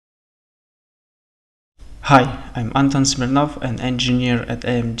Hi, I'm Anton Smirnov, an engineer at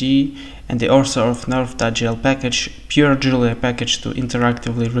AMD and the author of Nerf.jl package, pure Julia package to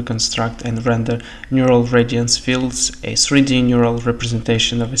interactively reconstruct and render Neural Radiance Fields, a 3D neural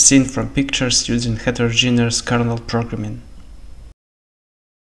representation of a scene from pictures using heterogeneous kernel programming.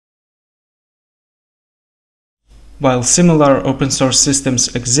 While similar open-source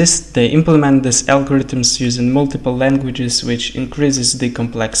systems exist, they implement these algorithms using multiple languages, which increases the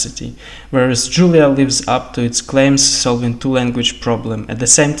complexity, whereas Julia lives up to its claims, solving two-language problem, at the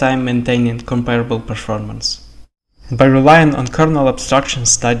same time maintaining comparable performance. And by relying on kernel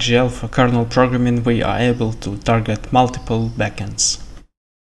abstractions.jl for kernel programming, we are able to target multiple backends.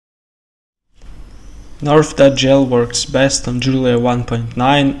 Nerf.jl works best on Julia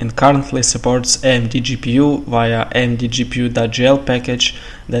 1.9 and currently supports AMD GPU via AMD GPU.jl package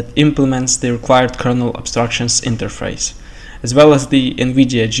that implements the required kernel abstractions interface, as well as the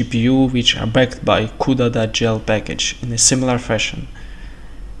NVIDIA GPU, which are backed by CUDA.jl package in a similar fashion.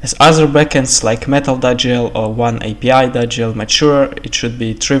 As other backends like Metal.jl or OneAPI.jl mature, it should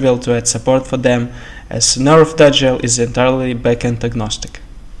be trivial to add support for them, as Nerf.jl is entirely backend agnostic.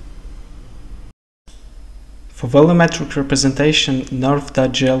 For volumetric representation,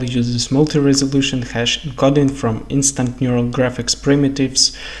 Nerf.jl uses multi-resolution hash encoding from instant neural graphics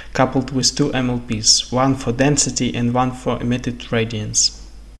primitives coupled with two MLPs, one for density and one for emitted radiance.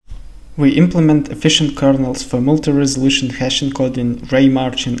 We implement efficient kernels for multi-resolution hash encoding, ray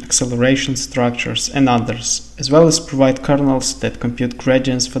marching, acceleration structures, and others, as well as provide kernels that compute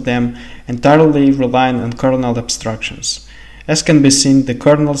gradients for them, entirely relying on kernel abstractions. As can be seen, the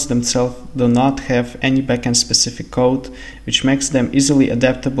kernels themselves do not have any backend-specific code, which makes them easily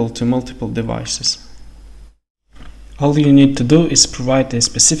adaptable to multiple devices. All you need to do is provide a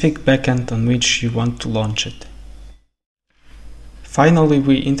specific backend on which you want to launch it. Finally,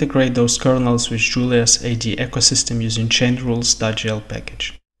 we integrate those kernels with Julia's AD ecosystem using chainrules.jl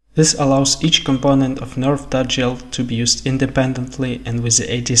package. This allows each component of Nerf.jl to be used independently and with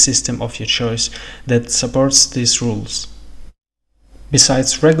the AD system of your choice that supports these rules.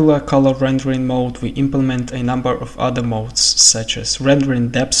 Besides regular color rendering mode, we implement a number of other modes, such as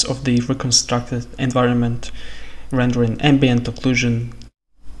rendering depths of the reconstructed environment, rendering ambient occlusion,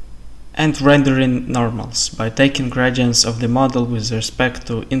 and rendering normals by taking gradients of the model with respect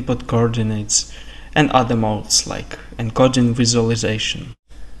to input coordinates, and other modes like encoding visualization.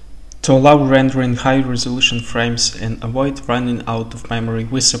 To allow rendering high-resolution frames and avoid running out of memory,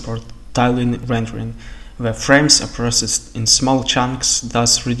 we support tiling rendering, where frames are processed in small chunks,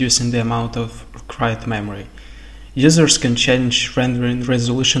 thus reducing the amount of required memory. Users can change rendering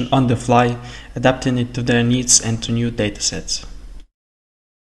resolution on the fly, adapting it to their needs and to new datasets.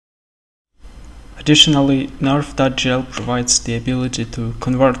 Additionally, Nerf.jl provides the ability to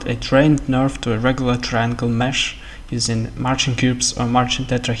convert a trained Nerf to a regular triangle mesh using marching cubes or marching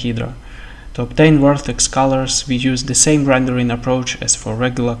tetrahedra. To obtain vertex colors, we use the same rendering approach as for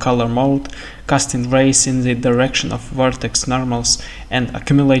regular color mode, casting rays in the direction of vertex normals and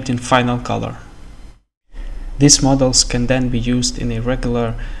accumulating final color. These models can then be used in a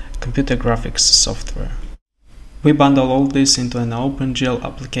regular computer graphics software. We bundle all this into an OpenGL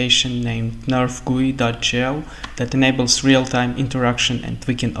application named Nerf.GUI.jl that enables real-time interaction and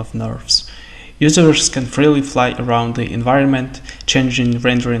tweaking of Nerfs. Users can freely fly around the environment, changing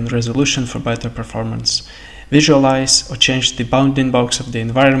rendering resolution for better performance, visualize or change the bounding box of the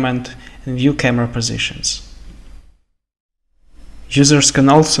environment, and view camera positions. Users can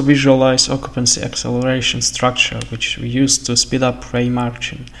also visualize occupancy acceleration structure, which we use to speed up ray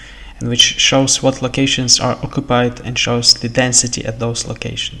marching, and which shows what locations are occupied and shows the density at those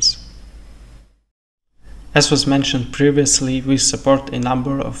locations. As was mentioned previously, we support a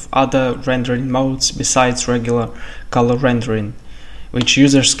number of other rendering modes besides regular color rendering, which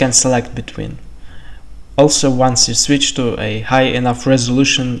users can select between. Also, once you switch to a high enough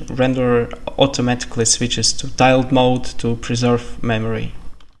resolution, renderer automatically switches to tiled mode to preserve memory.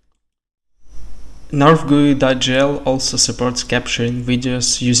 Nerf.GUI.jl also supports capturing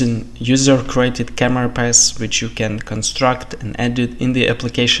videos using user-created camera paths, which you can construct and edit in the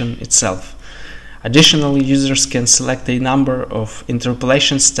application itself. Additionally, users can select a number of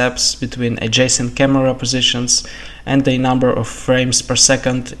interpolation steps between adjacent camera positions and a number of frames per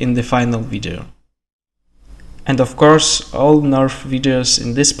second in the final video. And of course, all Nerf videos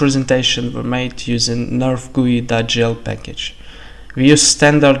in this presentation were made using Nerf.GUI.jl package. We use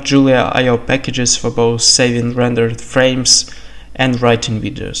standard Julia I/O packages for both saving rendered frames and writing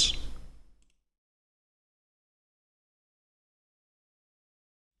videos.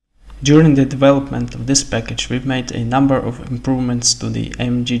 During the development of this package, we've made a number of improvements to the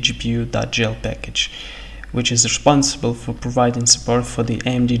AMD GPU.jl package. which is responsible for providing support for the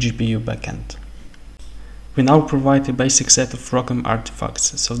AMD GPU backend. We now provide a basic set of ROCm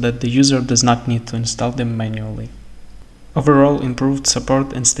artifacts so that the user does not need to install them manually. Overall improved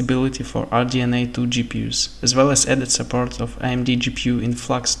support and stability for RDNA 2 GPUs, as well as added support of AMD GPU in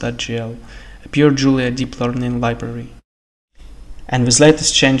Flux.jl, a pure Julia deep learning library. And with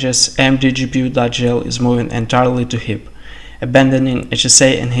latest changes, AMD GPU.jl is moving entirely to HIP, abandoning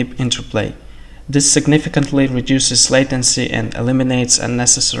HSA and HIP interplay. This significantly reduces latency and eliminates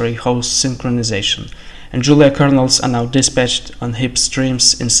unnecessary host synchronization, and Julia kernels are now dispatched on HIP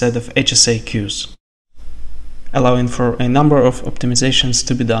streams instead of HSA queues, allowing for a number of optimizations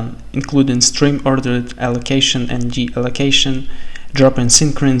to be done, including stream-ordered allocation and deallocation, drop-in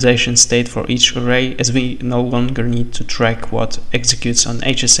synchronization state for each array, as we no longer need to track what executes on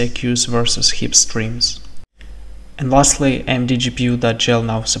HSA queues versus HIP streams. And lastly, AMD GPU.jl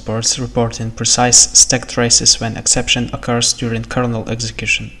now supports reporting precise stack traces when exception occurs during kernel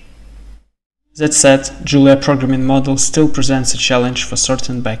execution. That said, Julia programming model still presents a challenge for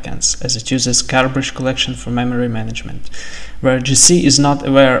certain backends, as it uses garbage collection for memory management, where GC is not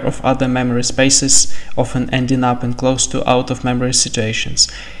aware of other memory spaces, often ending up in close to out-of-memory situations,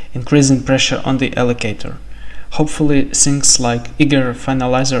 increasing pressure on the allocator. Hopefully, things like eager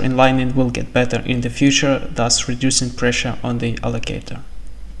finalizer inlining will get better in the future, thus reducing pressure on the allocator.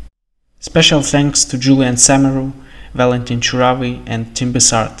 Special thanks to Julian Samaru, Valentin Churavi and Tim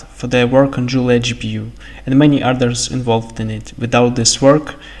Bessart for their work on Julia GPU, and many others involved in it. Without this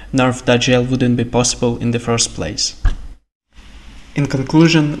work, Nerf.jl wouldn't be possible in the first place. In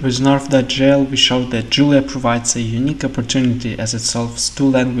conclusion, with Nerf.jl we showed that Julia provides a unique opportunity as it solves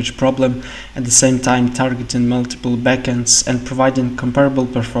two-language problem, at the same time targeting multiple backends and providing comparable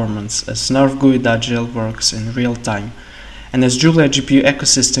performance as Nerf.GUI.jl works in real time. And as Julia GPU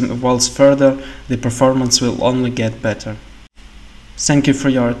ecosystem evolves further, the performance will only get better. Thank you for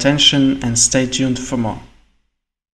your attention and stay tuned for more.